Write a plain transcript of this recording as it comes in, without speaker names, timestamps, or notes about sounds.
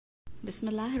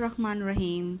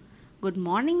Bismillahirrahmanirrahim. Good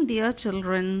morning, dear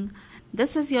children.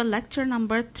 This is your lecture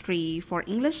number 3 for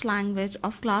English language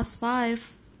of class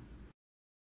 5.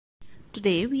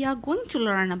 Today we are going to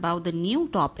learn about the new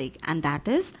topic, and that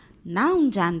is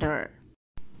noun gender.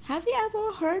 Have you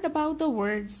ever heard about the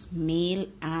words male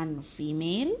and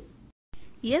female?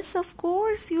 Yes, of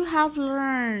course you have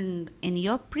learned in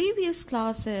your previous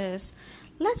classes.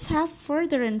 Let's have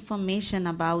further information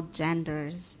about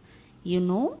genders. You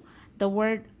know, the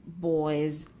word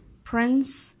boys,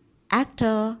 prince,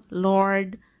 actor,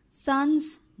 lord,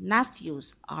 sons,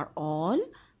 nephews are all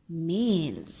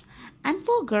males. And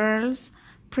for girls,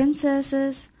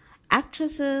 princesses,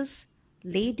 actresses,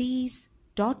 ladies,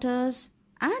 daughters,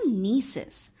 and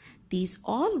nieces. These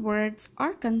all words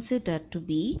are considered to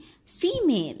be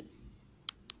female.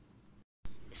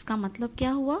 इसका मतलब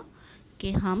क्या हुआ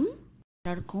कि हम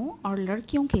लड़कों और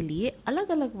लड़कियों के लिए अलग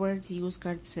अलग वर्ड्स यूज़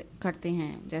करते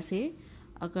हैं. जैसे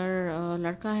अगर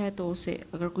लड़का है तो उसे,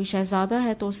 अगर कोई शहज़ादा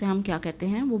है तो उसे हम क्या कहते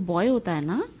हैं, वो बॉय होता है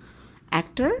ना.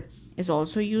 Actor is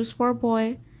also use for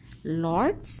boy.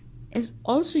 Lord's is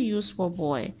also use for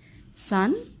boy.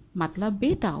 सन मतलब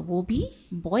बेटा, वो भी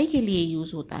बॉय के लिए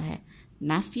यूज़ होता है.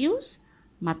 नेफ्यूज़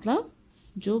मतलब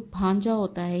जो भांजा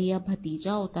होता है या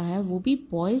भतीजा होता है, वो भी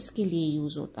बॉयज़ के लिए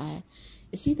यूज़ होता है.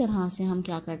 इसी तरह से हम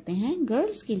क्या करते हैं,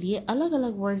 गर्ल्स के लिए अलग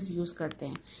अलग वर्ड्स यूज़ करते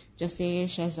हैं. जैसे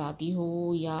शहज़ादी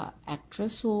हो या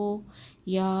एक्ट्रेस हो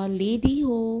या लेडी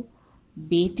हो,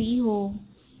 बेटी हो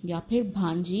या फिर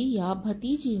भांजी या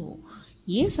भतीजी हो.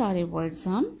 ये सारे वर्ड्स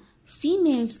हम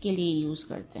फीमेल्स के लिए यूज़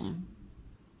करते हैं.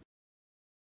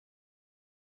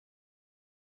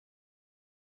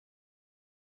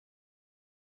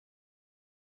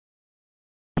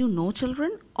 You know,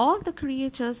 children, all the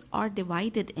creatures are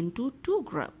divided into two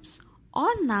groups.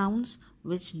 All nouns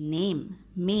which name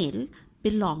male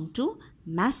belong to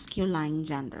masculine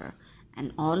gender,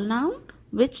 and all nouns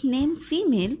which name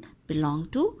female belong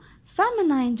to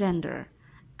feminine gender.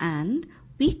 And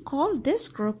we call this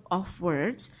group of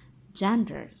words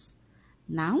genders.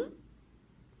 Noun.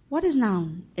 What is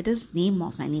noun? It is name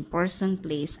of any person,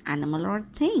 place, animal or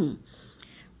thing.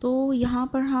 तो यहाँ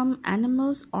पर हम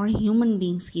animals और human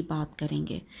beings की बात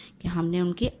करेंगे कि हमने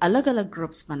उनके अलग अलग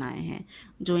ग्रुप्स बनाए हैं.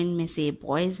 जो इनमें से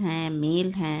बॉयज़ हैं,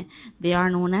 मेल हैं, they are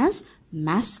known as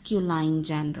मैस्क्यूलाइन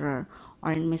gender.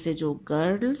 और इनमें से जो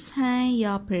गर्ल्स हैं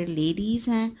या फिर लेडीज़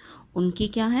हैं, उनके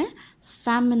क्या हैं,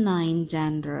 feminine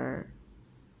gender.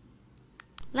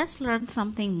 Let's learn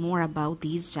something more about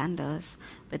these genders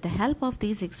with the help of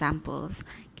these examples.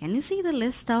 Can you see the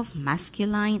list of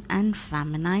masculine and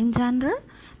feminine gender?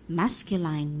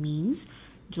 Masculine means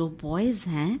जो boys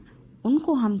हैं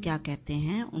उनको हम क्या कहते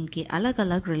हैं, उनके अलग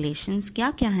अलग relations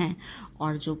क्या क्या हैं.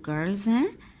 और जो girls हैं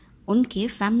उनके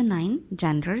feminine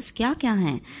genders क्या क्या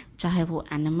हैं, चाहे वो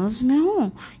animals में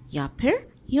हो या फिर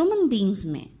human beings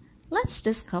में. Let's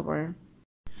discover.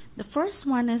 The first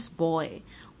one is boy.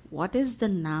 What is the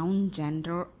noun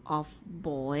gender of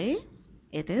boy?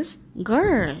 It is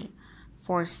girl.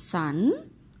 For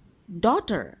son,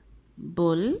 daughter.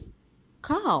 Bull,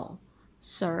 cow.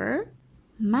 Sir,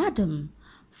 madam.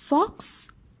 Fox,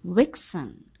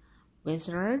 vixen.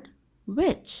 Wizard,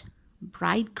 witch.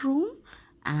 Bridegroom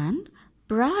and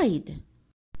bride.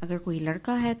 अगर कोई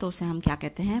लड़का है तो उसे हम क्या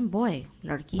कहते हैं, boy.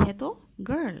 लड़की है तो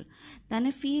girl.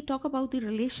 Then if we talk about the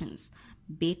relations,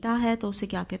 बेटा है तो उसे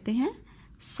क्या कहते हैं,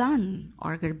 son.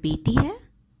 और अगर बेटी है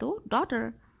तो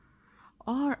daughter.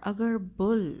 और अगर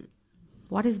bull,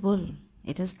 what is bull?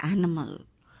 It is animal.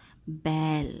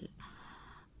 बैल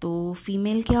तो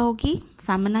फीमेल क्या होगी,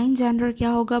 feminine gender क्या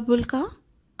होगा bull का,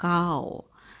 cow.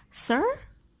 Sir,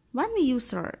 when we use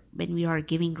sir, when we are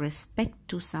giving respect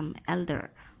to some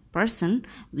elder person,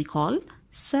 we call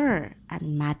sir.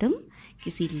 And madam,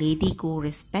 किसी lady को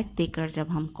respect देकर जब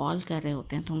हम कॉल कर रहे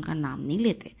होते हैं तो उनका नाम नहीं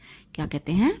लेते, क्या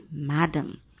कहते हैं, madam.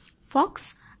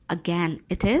 Fox, again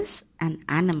it is an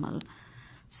animal.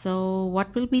 So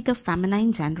what will be the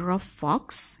feminine gender of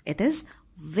fox? It is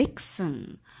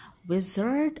vixen.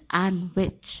 Wizard and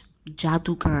which,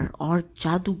 जादूगर और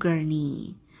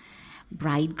जादूगरनी.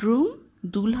 ब्राइडग्रूम,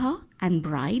 दूल्हा, एंड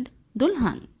ब्राइड,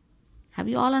 दुल्हन. Have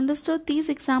you all understood these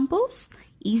examples?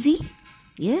 Easy?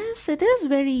 Yes, it is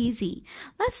very easy.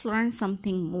 Let's learn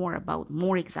something more about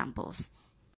more examples.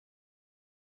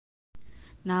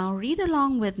 Now read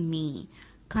along with me.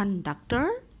 Conductor,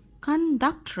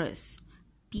 conductress.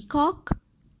 Peacock,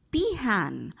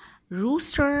 peahen.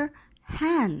 Rooster,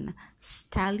 hen.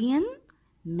 Stallion,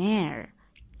 mare.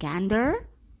 Gander,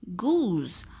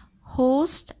 goose.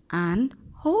 Host and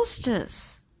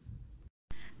hostess.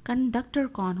 Conductor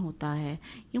कौन होता है?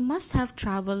 You must have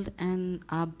travelled in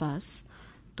अ बस.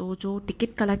 तो जो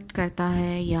ticket collect करता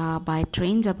है या by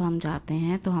train जब हम जाते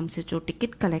हैं तो हमसे जो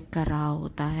टिकट कलेक्ट कर रहा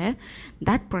होता है,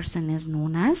 that person is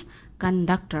known as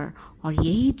conductor. और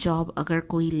यही जॉब अगर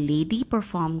कोई लेडी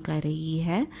परफॉर्म कर रही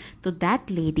है तो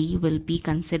that lady will be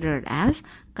considered as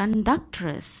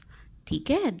कंडक्ट्रेस। ठीक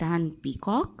है। दैन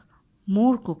पीकॉक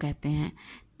मोर को कहते हैं।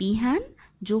 पीहन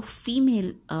जो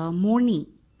female Morni,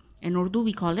 in Urdu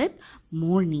we call it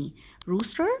Morni.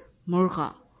 Rooster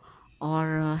मुर्गा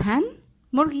और hen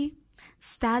मुर्गी।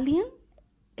 Stallion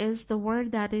is the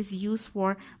word that is used for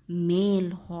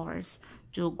male horse,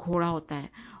 जो घोड़ा होता है,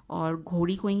 और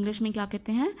घोड़ी को इंग्लिश में क्या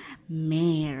कहते हैं?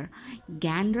 mare.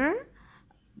 Gander,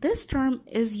 this term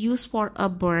is used for a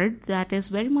bird that is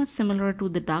very much similar to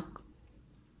the duck.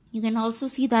 You can also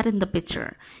see that in the picture.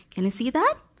 Can you see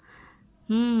that?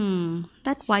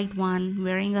 That white one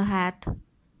wearing a hat.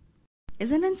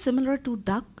 Isn't it similar to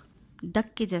duck? Duck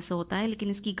के जैसा होता है, लेकिन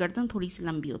इसकी गर्दन थोड़ी सी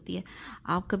लंबी होती है।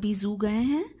 आप कभी जू गए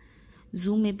हैं?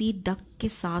 जू में भी डक के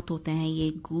साथ होते हैं ये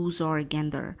गूज और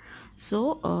गेंदर।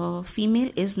 So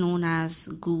female is known as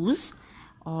गूज,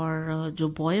 और जो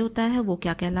बॉय होता है वो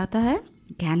क्या कहलाता है?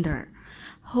 Gander.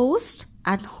 Host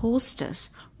and hostess,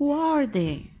 who are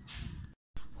they?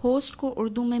 Host को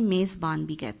उर्दू में मेज़बान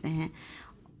भी कहते हैं।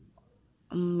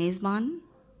 मेज़बान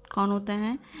कौन होता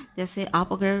है? जैसे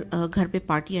आप अगर घर पे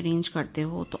पार्टी अरेंज करते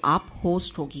हो तो आप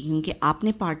होस्ट होगी, क्योंकि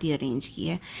आपने पार्टी अरेंज की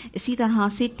है। इसी तरह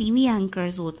से टीवी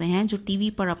एंकर्स होते हैं जो टीवी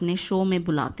पर अपने शो में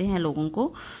बुलाते हैं लोगों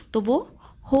को, तो वो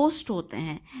होस्ट होते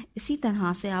हैं। इसी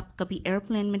तरह से आप कभी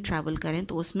एयरप्लेन में ट्रैवल करें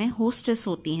तो उसमें होस्टेस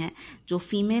होती हैं, जो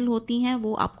फीमेल होती हैं,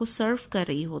 वो आपको सर्व कर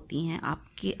रही होती हैं,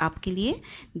 आपके लिए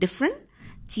डिफरेंट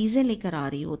चीज़ें लेकर आ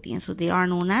रही होती हैं। सो they are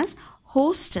known as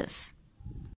hostess.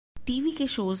 TV के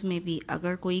शोज़ में भी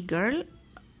अगर कोई गर्ल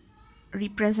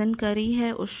रिप्रेजेंट कर रही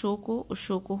है उस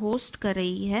शो को होस्ट कर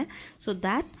रही है, so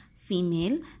that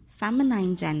female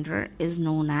feminine gender is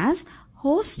known as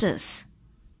hostess.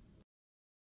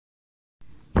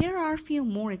 Here are few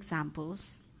more examples.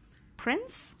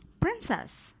 Prince,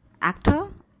 princess. Actor,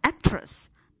 actress.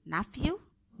 Nephew,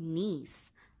 niece.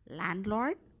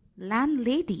 Landlord,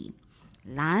 landlady.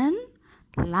 Lion,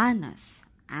 lioness.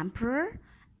 Emperor,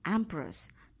 empress.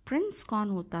 Prince कौन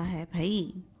होता है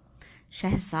भाई?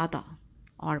 शहजादा।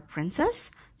 और princess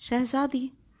Shahzadi.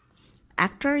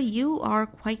 Actor, you are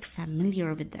quite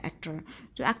familiar with the actor,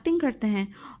 जो acting करते हैं।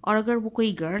 और अगर वो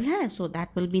कोई गर्ल है so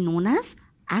that will be known as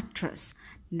actress.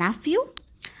 Neiphiu,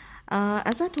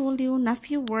 as I told you,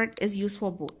 Neiphiu word is use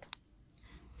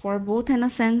for both in a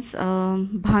sense.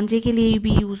 भांजे के लिए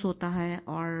भी यूज़ होता है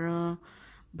और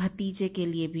भतीजे के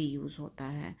लिए भी यूज़ होता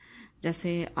है।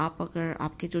 जैसे आप अगर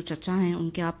आपके जो चचा हैं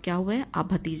उनके आप क्या हुए? आप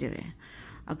भतीजे हुए।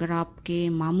 अगर आपके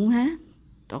मामू हैं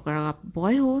तो अगर आप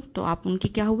बॉय हो तो आप उनके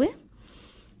क्या हुए?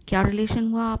 क्या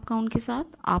रिलेशन हुआ आपका उनके साथ?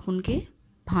 आप उनके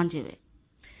भांजे हुए।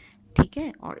 ठीक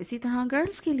है। और इसी तरह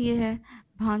गर्ल्स के लिए है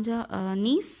भांजा,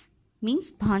 नीस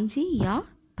मीन्स भांजी या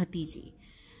भतीजी।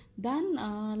 देन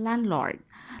लैंडलॉर्ड,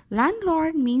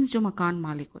 लैंडलॉर्ड मीन्स जो मकान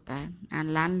मालिक होता है। And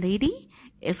landlady,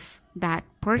 if that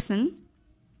person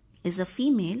is a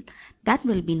female, that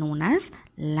will be known as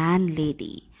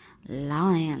landlady.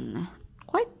 Lion,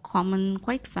 quite common,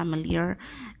 quite familiar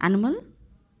animal,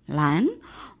 lion.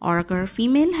 और अगर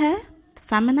female है,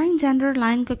 feminine gender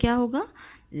lion का क्या होगा?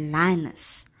 lioness.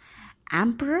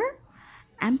 Emperor,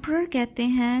 emperor कहते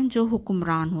हैं जो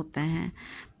हुक्मरान होते हैं,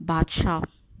 बादशाह।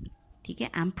 ठीक है।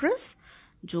 empress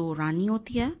जो रानी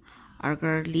होती है। और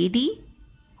अगर lady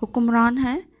हुक्मरान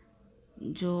है,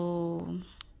 जो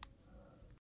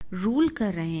रूल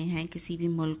कर रहे हैं किसी भी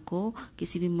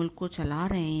मुल्क को चला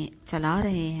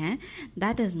रहे हैं,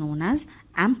 that is known as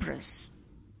empress.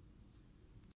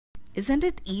 Isn't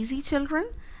it easy, children?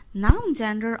 Noun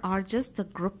gender are just the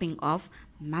grouping of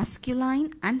masculine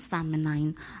and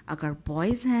feminine. अगर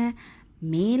boys हैं,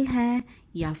 मेल हैं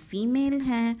या फीमेल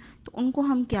हैं तो उनको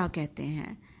हम क्या कहते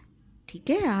हैं? ठीक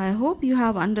है। I hope you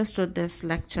have understood this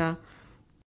lecture.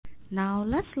 Now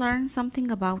let's learn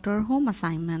something about our home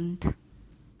assignment.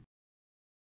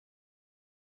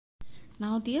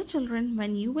 Now, dear children,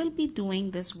 when you will be doing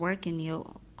this work in your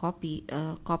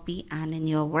copy and in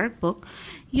your workbook,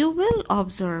 you will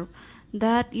observe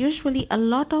that usually a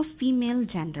lot of female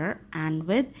gender and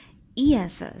with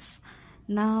ESS.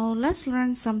 Now, let's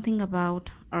learn something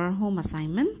about our home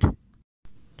assignment.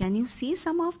 Can you see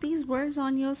some of these words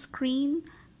on your screen?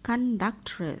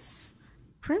 Conductress,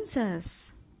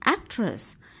 princess,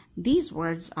 actress. These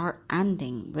words are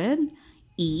ending with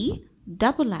E,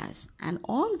 double S, and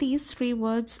all these three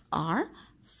words are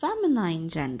feminine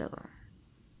gender.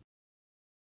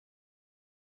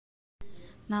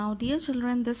 Now, dear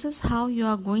children, this is how you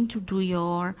are going to do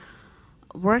your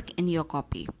work in your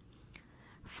copy.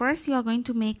 First, you are going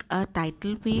to make a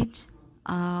title page.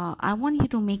 I want you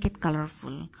to make it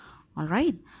colorful.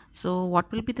 Alright, so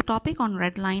what will be the topic? On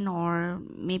red line or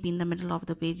maybe in the middle of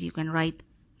the page you can write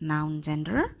noun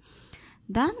gender.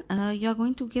 Then you are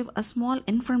going to give a small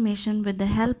information with the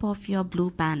help of your blue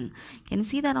pen. Can you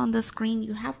see that on the screen?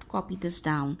 You have to copy this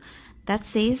down. That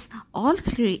says all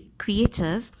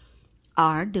creatures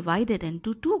are divided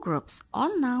into two groups.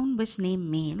 All nouns which name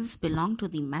males belong to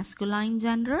the masculine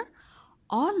gender.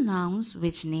 All nouns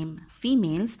which name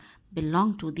females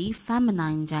belong to the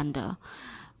feminine gender.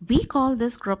 We call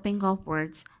this grouping of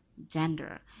words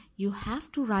gender. You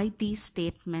have to write these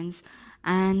statements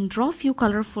and draw few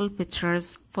colorful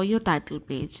pictures for your title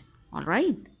page.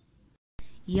 Alright?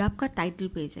 ये आपका title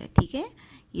page है, ठीक है?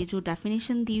 ये जो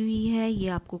definition दी हुई है ये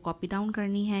आपको कॉपी डाउन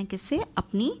करनी है किससे?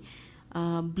 अपनी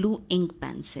ब्लू इंक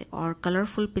पेन से, और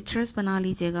कलरफुल पिक्चर्स बना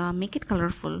लीजिएगा. Make it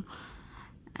colourful.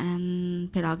 एंड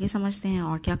फिर आगे समझते हैं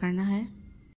और क्या करना है.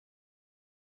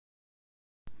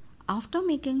 After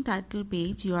making title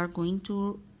page, you are going to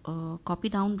copy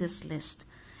down this list.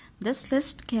 This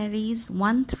list carries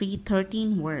 1, 3,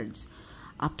 13 words.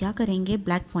 आप क्या करेंगे?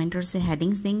 ब्लैक पॉइंटर से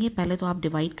हेडिंग्स देंगे. पहले तो आप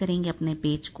डिवाइड करेंगे अपने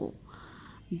पेज को,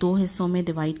 दो हिस्सों में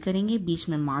डिवाइड करेंगे, बीच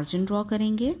में मार्जिन ड्रॉ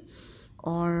करेंगे,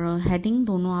 और हेडिंग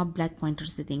दोनों आप ब्लैक पॉइंटर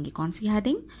से देंगे. कौन सी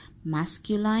हेडिंग?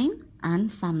 Masculine and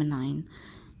feminine.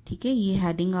 ठीक है, ये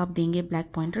हेडिंग आप देंगे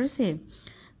ब्लैक पॉइंटर से.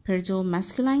 फिर जो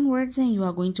मैस्कुलाइन वर्ड्स हैं you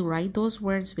are going to right those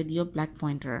words with your black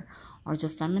pointer, और जो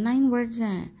फेमिनाइन वर्ड्स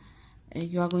हैं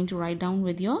you are going to write down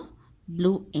with your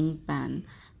blue ink pen.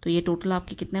 तो ये टोटल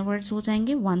आपके कितने वर्ड्स हो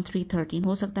जाएंगे? 1, 3, 13.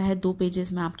 हो सकता है 2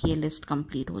 पेजेस में आपकी ये लिस्ट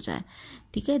कंप्लीट हो जाए.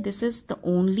 ठीक है, this is the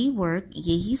only work.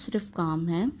 यही सिर्फ काम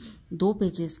है 2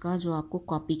 पेजेस का जो आपको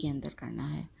कॉपी के अंदर करना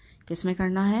है. किस में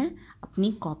करना है?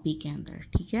 अपनी कॉपी के अंदर.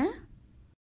 ठीक है.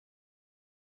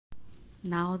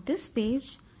 Now this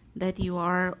page that you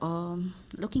are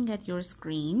looking at your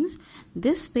screens,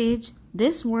 this page,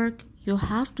 this work you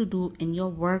have to do in your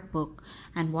workbook.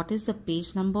 And what is the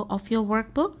page number of your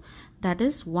workbook? That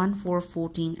is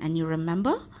 1414. and you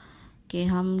remember कि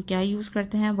हम क्या use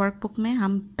करते हैं workbook में?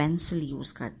 हम pencil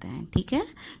use करते हैं. ठीक है.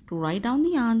 To write down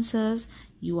the answers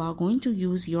you are going to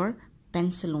use your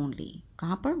pencil only.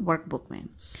 कहाँ पर? वर्कबुक में.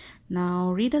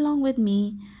 Now read along with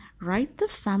me. Right the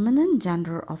feminine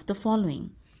gender of the following.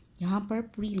 यहाँ पर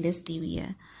पूरी लिस्ट दी हुई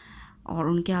है और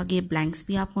उनके आगे ब्लैंक्स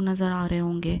भी आपको नज़र आ रहे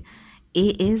होंगे. A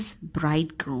is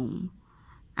bride groom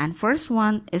and first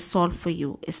one is solve for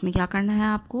you. इसमें क्या करना है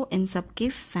आपको? इन सब के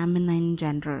फेमिनाइन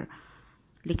जेंडर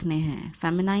लिखने हैं.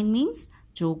 फेमिनाइन मीन्स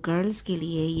जो गर्ल्स के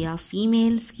लिए या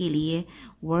फीमेल्स के लिए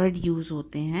वर्ड यूज़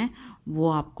होते हैं वो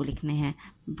आपको लिखने हैं.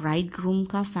 ब्राइड ग्रूम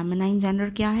का फेमिनाइन जेंडर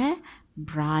क्या है?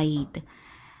 Bride.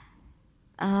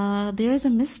 There is a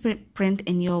miss print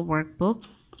in your workbook.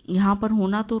 यहाँ पर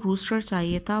होना तो रूस्टर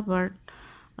चाहिए था, but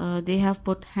they have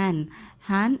put Hahn.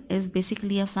 Hahn is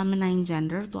basically a feminine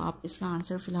gender, तो आप इसका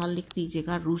आंसर फिलहाल लिख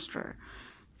दीजिएगा रूस्टर.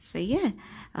 सही है.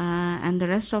 And the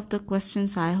rest of the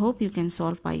questions I hope you can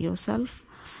solve by yourself.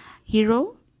 Hero,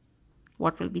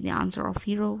 what will be the answer of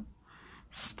hero?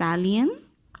 Stallion,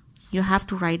 you have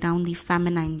to write down the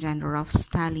feminine gender of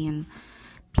stallion.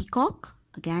 Peacock,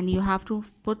 again you have to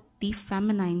put the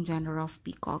feminine gender of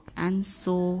peacock, and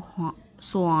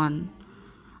so on.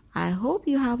 I hope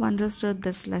you have understood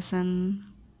this lesson.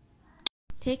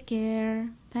 Take care.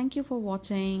 Thank you for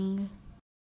watching.